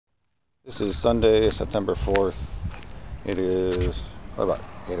This is Sunday, September 4th. It is about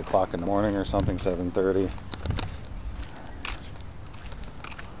 8 o'clock in the morning or something, 7:30.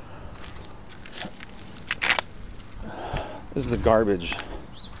 This is the garbage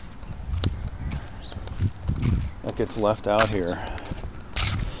that gets left out here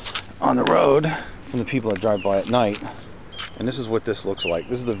on the road from the people that drive by at night. And this is what this looks like.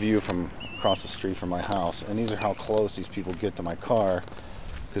 This is the view from across the street from my house. And these are how close these people get to my car,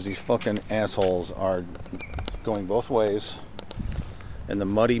 because these fucking assholes are going both ways, and the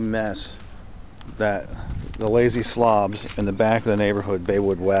muddy mess that the lazy slobs in the back of the neighborhood,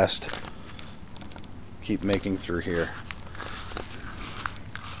 Baywood West, keep making through here.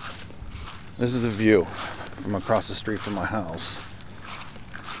 This is the view from across the street from my house,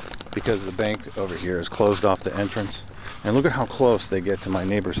 because the bank over here is closed off the entrance. And look at how close they get to my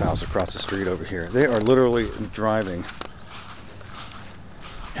neighbor's house across the street over here. They are literally driving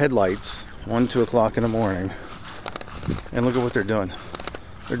headlights 1, 2 o'clock in the morning, and look at what they're doing.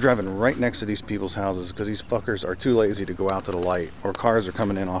 They're driving right next to these people's houses because these fuckers are too lazy to go out to the light, or cars are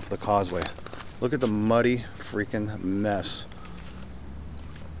coming in off the causeway. Look at the muddy freaking mess.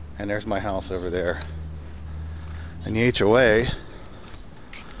 And there's my house over there. And the HOA,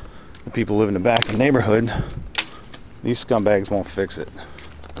 the people live in the back of the neighborhood, these scumbags won't fix it.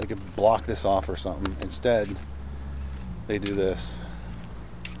 They could block this off or something. Instead, they do this.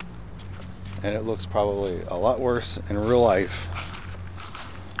 And it looks probably a lot worse in real life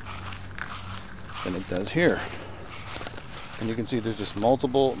than it does here. And you can see there's just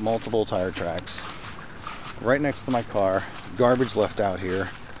multiple tire tracks right next to my car. Garbage left out here.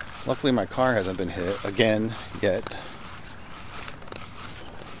 Luckily my car hasn't been hit again yet.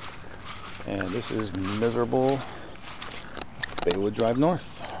 And this is miserable Baywood Drive North,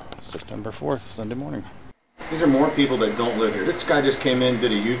 September 4th, Sunday morning. These are more people that don't live here. This guy just came in,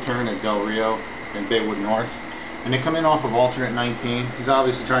 did a U-turn at Del Rio in Baywood North, and they come in off of alternate 19. He's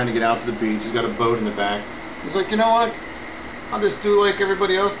obviously trying to get out to the beach. He's got a boat in the back. He's like, you know what? I'll just do like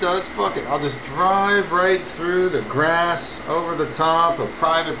everybody else does. Fuck it. I'll just drive right through the grass, over the top of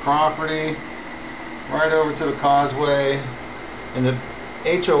private property, right over to the causeway, and the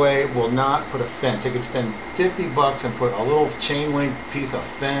HOA will not put a fence. They could spend $50 and put a little chain link piece of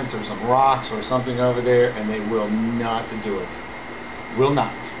fence or some rocks or something over there, and they will not do it. Will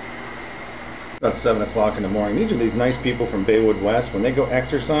not. About 7 o'clock in the morning. These are these nice people from Baywood West. When they go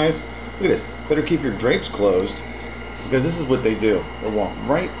exercise, look at this. Better keep your drapes closed, because this is what they do. They'll walk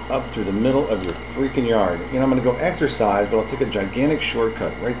right up through the middle of your freaking yard. You know, I'm going to go exercise, but I'll take a gigantic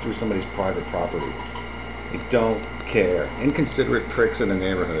shortcut right through somebody's private property. They don't care. Inconsiderate pricks in the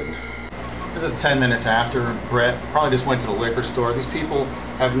neighborhood. This is 10 minutes after Brett probably just went to the liquor store. These people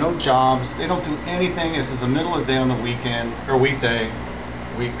have no jobs. They don't do anything. This is the middle of the day on the weekend, or weekday,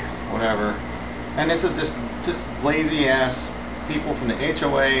 week, whatever. And this is just lazy ass people from the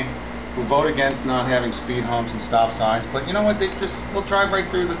HOA who vote against not having speed humps and stop signs. But you know what? They'll drive right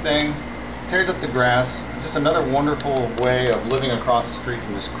through the thing, tears up the grass. Just another wonderful way of living across the street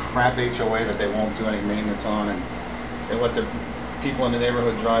from this crap HOA that they won't do any maintenance on, and they let the people in the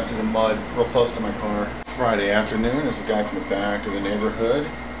neighborhood drive through the mud real close to my car. Friday afternoon, there's a guy from the back of the neighborhood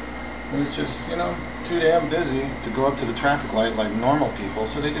who's just, you know, too damn busy to go up to the traffic light like normal people,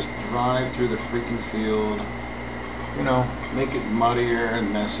 so they just drive through the freaking field, you know, make it muddier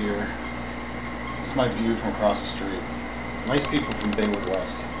and messier. It's my view from across the street. Nice people from Baywood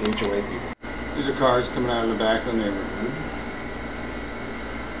West, the HOA people. These are cars coming out of the back of the neighborhood.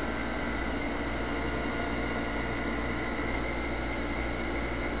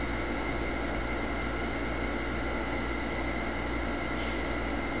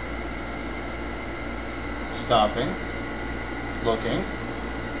 Stopping, looking,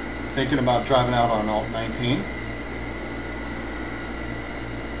 thinking about driving out on Alt 19.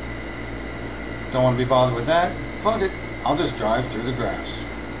 Don't want to be bothered with that. Fuck it. I'll just drive through the grass,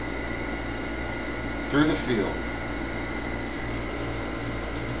 through the field.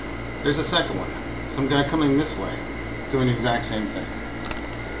 There's a second one. Some guy coming this way, doing the exact same thing.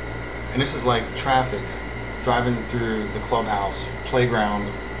 And this is like traffic driving through the clubhouse, playground,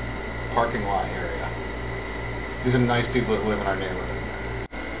 parking lot area. These are nice people that live in our neighborhood.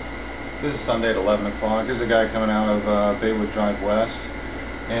 This is Sunday at 11 o'clock. There's a guy coming out of Baywood Drive West,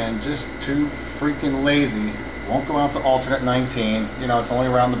 and just too freaking lazy. Won't go out to alternate 19. You know, it's only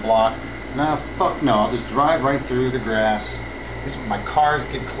around the block. Nah, fuck no. I'll just drive right through the grass. My cars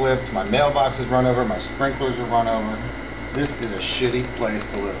get clipped. My mailbox is run over. My sprinklers are run over. This is a shitty place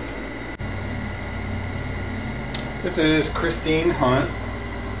to live. This is Christine Hunt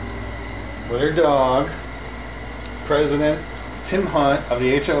with her dog, President Tim Hunt of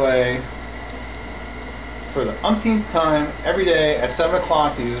the HOA for the umpteenth time every day at 7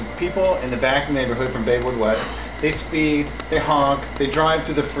 o'clock. These people in the back of the neighborhood from Baywood West, they speed, they honk, they drive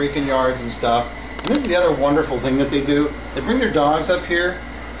through the freaking yards and stuff. And this is the other wonderful thing that they do. They bring their dogs up here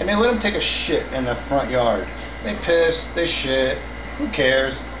and they let them take a shit in the front yard. They piss, they shit, who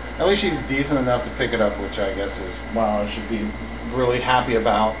cares? At least she's decent enough to pick it up, which I guess is, wow, I should be really happy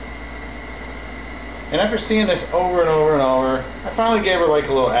about. And after seeing this over and over and over, I finally gave her like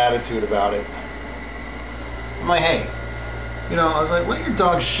a little attitude about it. I'm like, hey, you know, I was like, let your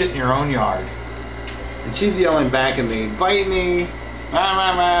dog shit in your own yard. And she's yelling back at me, bite me,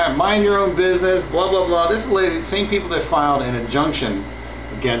 mind your own business, blah, blah, blah. This lady, the same people that filed an injunction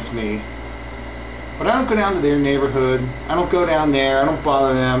against me. But I don't go down to their neighborhood. I don't go down there. I don't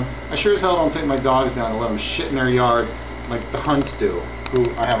bother them. I sure as hell don't take my dogs down and let them shit in their yard like the Hunts do,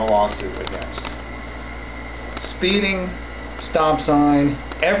 who I have a lawsuit against. Speeding, stop sign,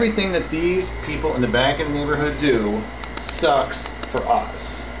 everything that these people in the back of the neighborhood do sucks for us.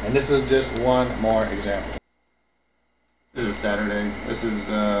 And this is just one more example. This is Saturday. This is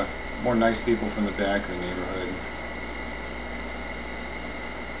more nice people from the back of the neighborhood.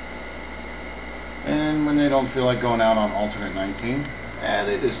 And when they don't feel like going out on alternate 19,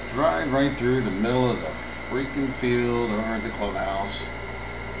 they just drive right through the middle of the freaking field over at the clubhouse.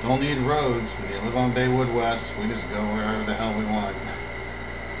 Don't need roads. When you live on Baywood West, we just go wherever the hell we want.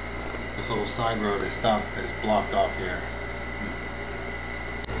 This little side road is blocked off here.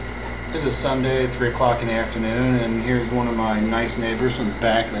 This is Sunday, 3 o'clock in the afternoon, and here's one of my nice neighbors from the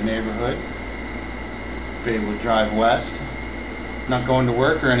back of the neighborhood. Baywood Drive West. Not going to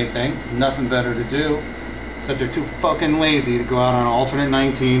work or anything. Nothing better to do. Except they're too fucking lazy to go out on alternate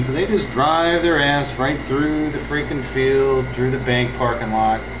 19, so they just drive their ass right through the freaking field, through the bank parking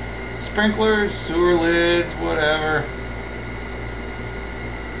lot. Sprinklers, sewer lids, whatever.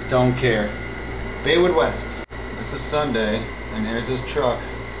 Don't care. Baywood West. This is Sunday, and here's this truck.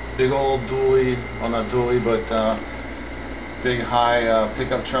 Big old dually, well not dually, but big high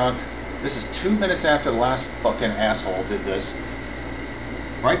pickup truck. This is 2 minutes after the last fucking asshole did this.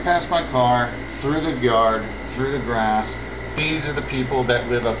 Right past my car, through the yard, through the grass. These are the people that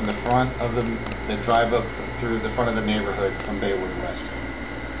live up in the front of the, that drive up through the front of the neighborhood from Baywood West.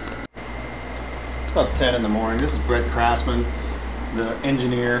 It's about 10 in the morning. This is Brett Craftsman, the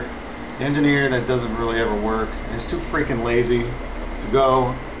engineer that doesn't really ever work. And is too freaking lazy to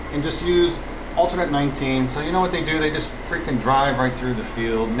go and just use alternate 19. So you know what they do? They just freaking drive right through the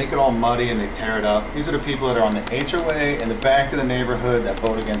field, make it all muddy, and they tear it up. These are the people that are on the HOA in the back of the neighborhood that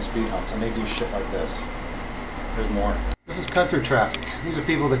vote against speed humps, and they do shit like this. There's more. This is cut-through traffic. These are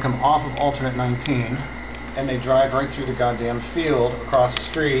people that come off of alternate 19 and they drive right through the goddamn field across the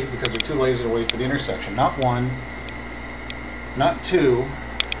street because they're too lazy to wait for the intersection. Not one, not two,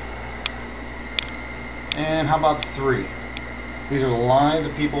 and how about 3? These are the lines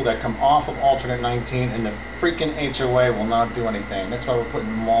of people that come off of alternate 19, and the freaking HOA will not do anything. That's why we're putting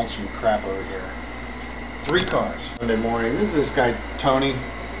mulch and crap over here. 3 cars. Monday morning. This is this guy, Tony.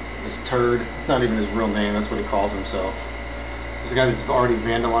 This turd. It's not even his real name. That's what he calls himself. This is a guy that's already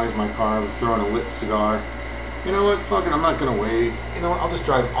vandalized my car with throwing a lit cigar. You know what? Fuck it. I'm not going to wait. You know what? I'll just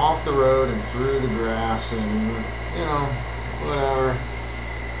drive off the road and through the grass and, you know, whatever.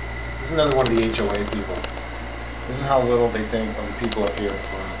 This is another one of the HOA people. This is how little they think of the people up here in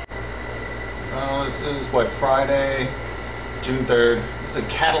front. Oh, this is what, Friday, June 3rd. This is a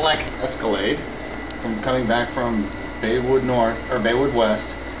Cadillac Escalade from coming back from Baywood North or Baywood West,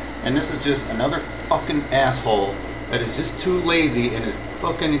 and this is just another fucking asshole that is just too lazy in his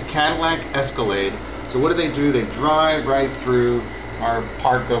fucking Cadillac Escalade. So what do? They drive right through our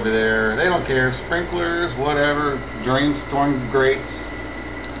park over there. They don't care. Sprinklers, whatever, drain storm grates.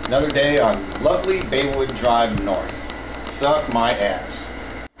 Another day on lovely Baywood Drive North. Suck my ass.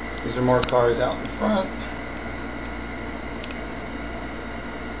 These are more cars out in front.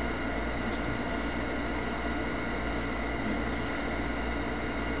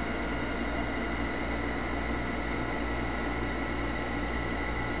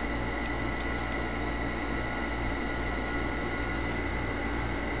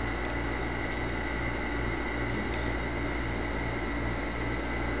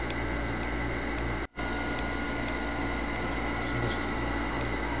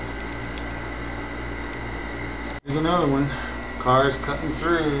 Here's another one. Cars cutting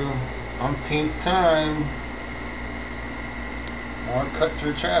through. Umpteenth time. More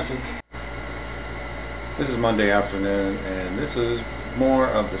cut-through traffic. This is Monday afternoon, and this is more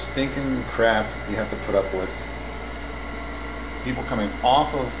of the stinking crap you have to put up with. People coming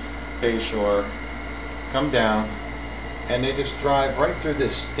off of Bayshore, come down, and they just drive right through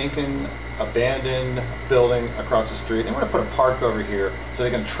this stinking abandoned building across the street. They want to put a park over here so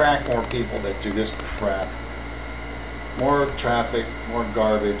they can attract more people that do this crap. More traffic, more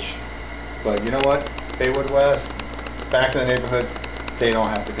garbage. But you know what? Baywood West, back in the neighborhood, they don't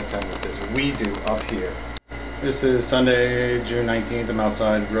have to contend with this. We do up here. This is Sunday, June 19th. I'm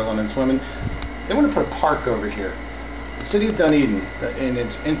outside grilling and swimming. They want to put a park over here. The city of Dunedin, in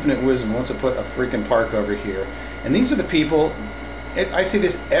its infinite wisdom, wants to put a freaking park over here. And these are the people, I see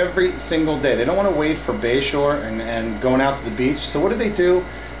this every single day. They don't want to wait for Bayshore and going out to the beach. So what do?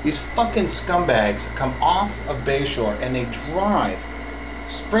 These fucking scumbags come off of Bayshore and they drive.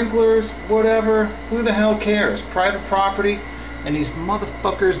 Sprinklers, whatever, who the hell cares? Private property, and these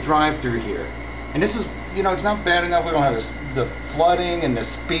motherfuckers drive through here. And this is, you know, it's not bad enough we don't have the flooding and the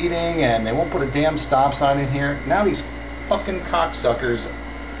speeding, and they won't put a damn stop sign in here. Now these fucking cocksuckers,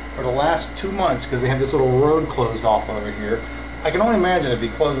 for the last 2 months, because they have this little road closed off over here. I can only imagine if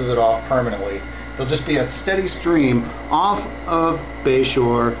he closes it off permanently, there'll just be a steady stream off of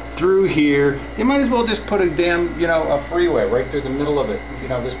Bayshore through here. You might as well just put a damn, you know, a freeway right through the middle of it. You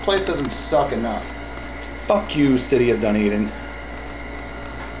know, this place doesn't suck enough. Fuck you, city of Dunedin.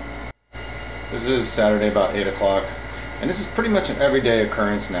 This is Saturday about 8 o'clock, and this is pretty much an everyday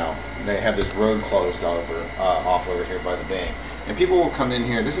occurrence now. They have this road closed off over here by the bank. And people will come in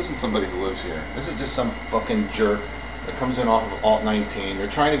here. This isn't somebody who lives here. This is just some fucking jerk that comes in off of Alt 19.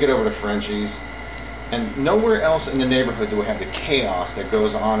 They're trying to get over to Frenchie's. And nowhere else in the neighborhood do we have the chaos that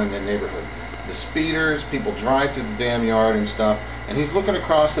goes on in the neighborhood. The speeders, people drive through the damn yard and stuff. And he's looking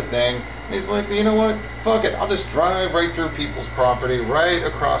across the thing. And he's like, you know what? Fuck it. I'll just drive right through people's property, right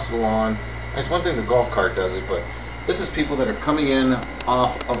across the lawn. It's one thing the golf cart does it, but this is people that are coming in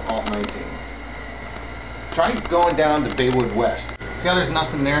off of Alt 19. Try going down to Baywood West. See how there's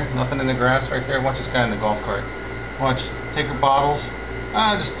nothing there? Nothing in the grass right there? Watch this guy in the golf cart. Watch. Take your bottles.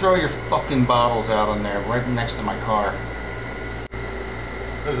 Just throw your fucking bottles out on there right next to my car.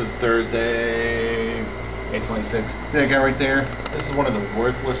 This is Thursday, May 26th. See that guy right there? This is one of the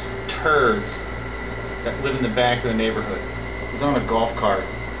worthless turds that live in the back of the neighborhood. He's on a golf cart.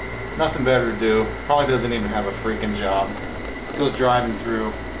 Nothing better to do. Probably doesn't even have a freaking job. Goes driving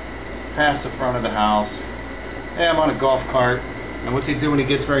through, past the front of the house. Hey, I'm on a golf cart. And what's he do when he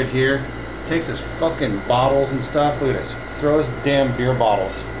gets right here? Takes his fucking bottles and stuff. Look at this. Throws damn beer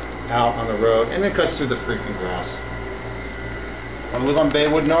bottles out on the road and then cuts through the freaking grass. Want to live on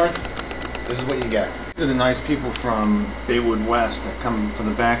Baywood North? This is what you get. These are the nice people from Baywood West that come from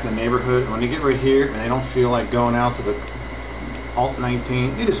the back of the neighborhood. When they get right here and they don't feel like going out to the Alt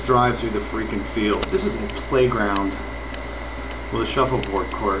 19, they just drive through the freaking field. This is a playground with a shuffleboard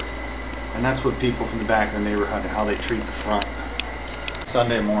court. And that's what people from the back of the neighborhood, how they treat the front.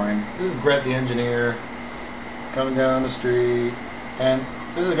 Sunday morning. This is Brett the engineer coming down the street, and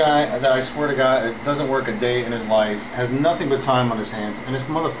this is a guy that I swear to God doesn't work a day in his life, has nothing but time on his hands, and this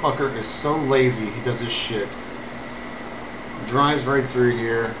motherfucker is so lazy he does his shit. Drives right through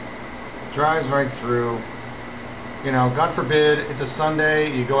here, drives right through. You know, God forbid, it's a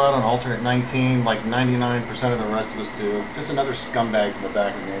Sunday, you go out on alternate 19 like 99% of the rest of us do. Just another scumbag from the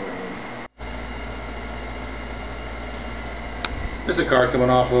back of the neighborhood. There's a car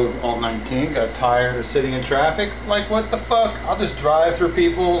coming off of Alt 19, got tired of sitting in traffic. Like, what the fuck? I'll just drive through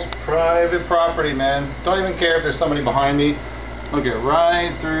people's private property, man. Don't even care if there's somebody behind me. I'll get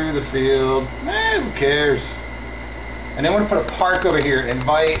right through the field. Who cares? And they want to put a park over here,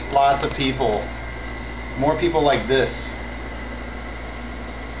 invite lots of people. More people like this.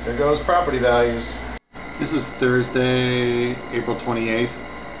 There goes property values. This is Thursday, April 28th.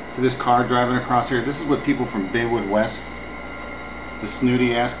 See this car driving across here? This is what people from Baywood West, the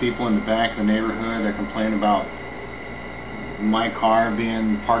snooty ass people in the back of the neighborhood that complain about my car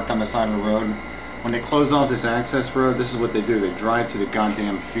being parked on the side of the road. When they close off this access road, this is what they do. They drive through the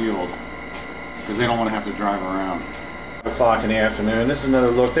goddamn field because they don't want to have to drive around. 5 o'clock in the afternoon. This is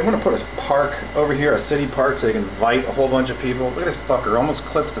another look. They want to put a park over here, a city park, so they can invite a whole bunch of people. Look at this fucker. Almost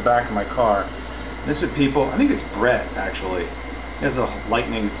clips the back of my car. This is people. I think it's Brett, actually. He has a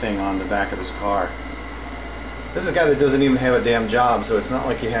lightning thing on the back of his car. This is a guy that doesn't even have a damn job, so it's not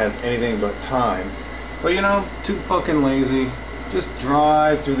like he has anything but time. But you know, too fucking lazy. Just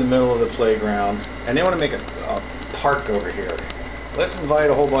drive through the middle of the playground. And they want to make a park over here. Let's invite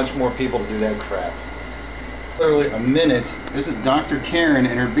a whole bunch more people to do that crap. Literally a minute. This is Dr. Karen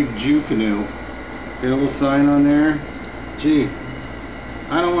in her big Jew canoe. See the little sign on there? Gee,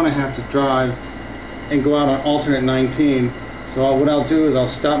 I don't want to have to drive and go out on alternate 19. So what I'll do is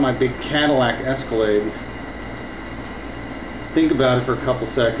I'll stop my big Cadillac Escalade. Think about it for a couple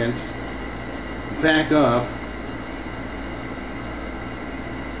seconds, back up,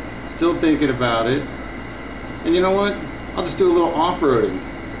 still thinking about it. And you know what? I'll just do a little off-roading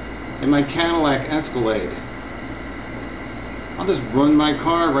in my Cadillac Escalade. I'll just run my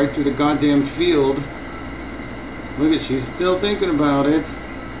car right through the goddamn field. Look at, she's still thinking about it.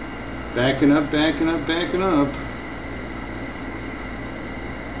 Backing up, backing up, backing up.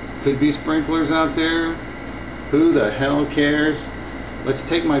 Could be sprinklers out there. Who the hell cares? Let's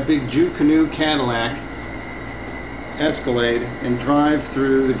take my big Jew Canoe Cadillac Escalade and drive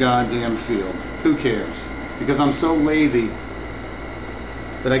through the goddamn field. Who cares? Because I'm so lazy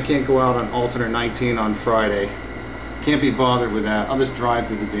that I can't go out on alternate 19 on Friday. Can't be bothered with that. I'll just drive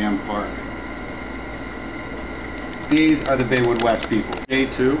through the damn park. These are the Baywood West people. Day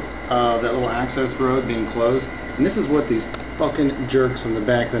 2 of that little access road being closed. And this is what these fucking jerks from the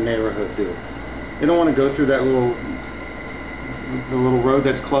back of the neighborhood do. They don't want to go through that little road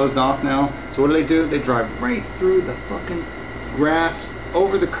that's closed off now. So what do? They drive right through the fucking grass,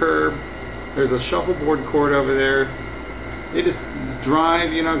 over the curb. There's a shuffleboard court over there. They just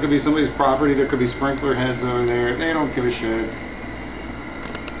drive, you know, it could be somebody's property, there could be sprinkler heads over there. They don't give a shit.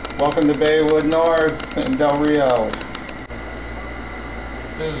 Welcome to Baywood North in Del Rio.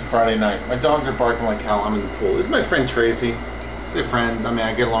 This is Friday night. My dogs are barking like hell. I'm in the pool. This is my friend Tracy. She's a friend. I mean,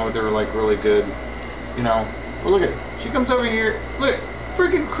 I get along with her like really good. You know. Well, look at it. She comes over here. Look,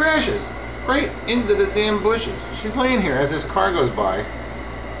 freaking crashes right into the damn bushes. She's laying here as this car goes by.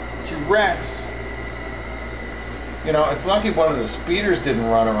 She wrecks. You know, it's lucky one of the speeders didn't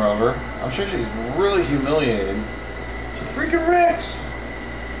run her over. I'm sure she's really humiliated. She freaking wrecks.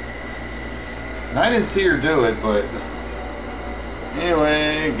 And I didn't see her do it, but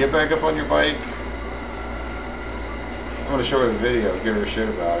anyway, get back up on your bike. I'm going to show her the video, give her shit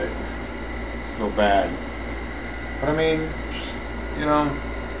about it. Feel bad. But I mean, you know,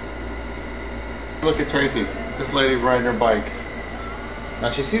 look at Tracy, this lady riding her bike.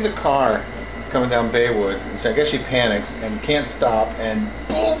 Now she sees a car coming down Baywood, and so I guess she panics and can't stop and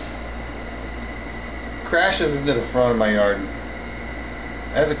poof, crashes into the front of my yard.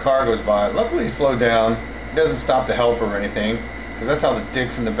 As a car goes by, luckily he slowed down. He doesn't stop to help her or anything, because that's how the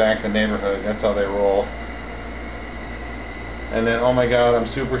dicks in the back of the neighborhood, that's how they roll. And then, oh my god, I'm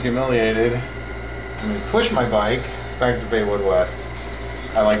super humiliated. I'm going to push my bike back to Baywood West.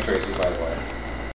 I like Tracy, by the way.